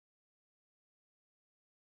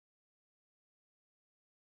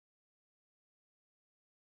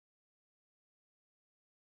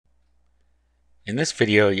In this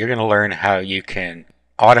video, you're going to learn how you can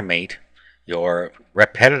automate your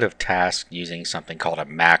repetitive task using something called a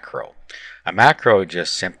macro. A macro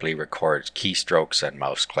just simply records keystrokes and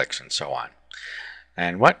mouse clicks and so on.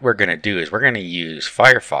 And what we're going to do is we're going to use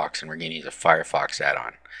Firefox, and we're going to use a Firefox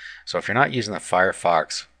add-on. So if you're not using the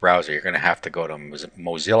Firefox browser, you're going to have to go to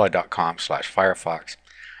mozilla.com/Firefox,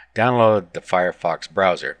 download the Firefox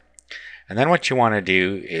browser, and then what you want to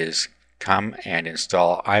do is come and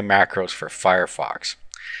install iMacros for Firefox.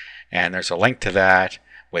 And there's a link to that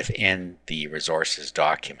within the resources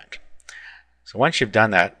document. So once you've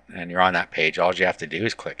done that and you're on that page, all you have to do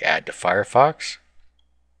is click Add to Firefox.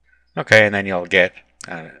 Okay, and then you'll get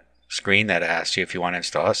a screen that asks you if you want to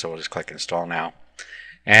install it. So we'll just click Install Now,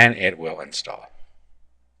 and it will install.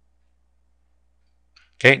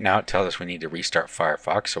 Okay, now it tells us we need to restart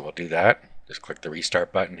Firefox, so we'll do that. Just click the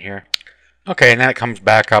Restart button here. Okay, and then it comes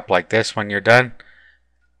back up like this when you're done,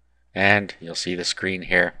 and you'll see the screen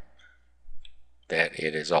here that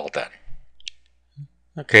it is all done.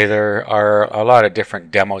 Okay, there are a lot of different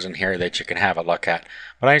demos in here that you can have a look at,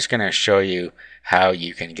 but I'm just going to show you how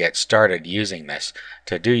you can get started using this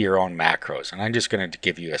to do your own macros, and I'm just going to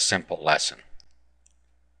give you a simple lesson.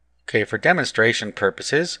 Okay, for demonstration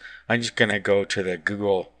purposes, I'm just going to go to the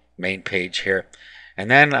Google main page here, and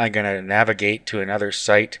then I'm going to navigate to another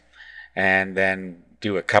site and then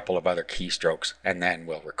do a couple of other keystrokes, and then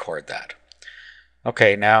we'll record that.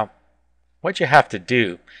 Okay, now what you have to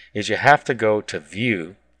do is you have to go to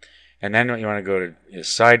View, and then you want to go to the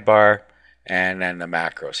sidebar and then the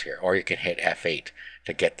macros here, or you can hit F8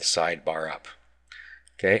 to get the sidebar up.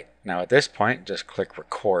 Okay, now at this point just click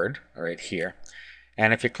Record right here,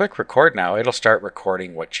 and if you click Record now, it'll start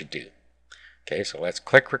recording what you do. Okay, so let's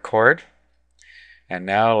click Record, and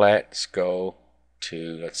now let's go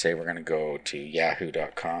to, let's say we're going to go to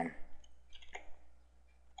yahoo.com.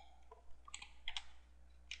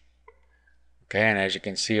 Okay, and as you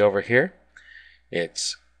can see over here,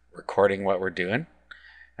 it's recording what we're doing.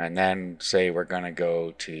 And then say we're going to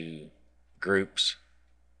go to groups,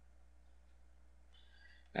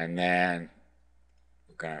 and then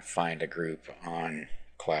we're going to find a group on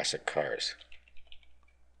classic cars.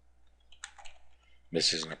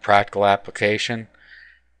 This isn't a practical application.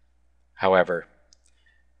 However,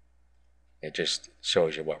 it just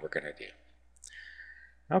shows you what we're going to do.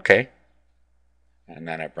 Okay, and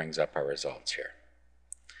then it brings up our results here.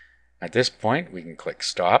 At this point, we can click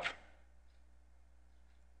Stop,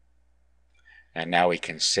 and now we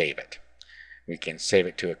can save it. We can save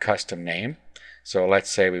it to a custom name. So let's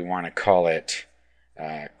say we want to call it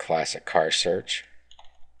Classic Car Search.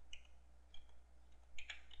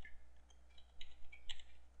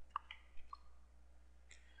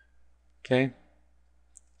 Okay,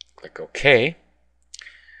 click OK.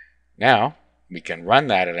 Now we can run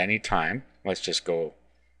that at any time. Let's just go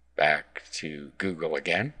back to Google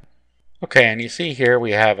again. Okay, and you see here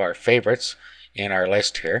we have our favorites in our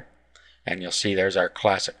list here, and you'll see there's our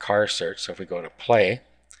Classic Car Search. So if we go to Play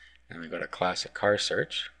and we go to Classic Car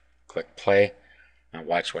Search, click Play, and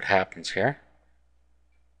watch what happens here.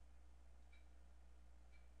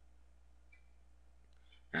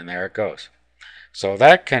 And there it goes. So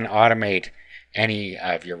that can automate any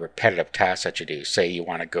of your repetitive tasks that you do. Say you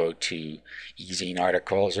want to go to eZine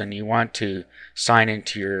Articles and you want to sign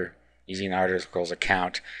into your eZine Articles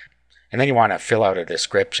account, and then you want to fill out a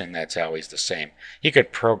description that's always the same. You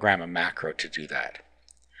could program a macro to do that.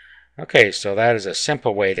 Okay, so that is a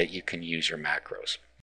simple way that you can use your macros.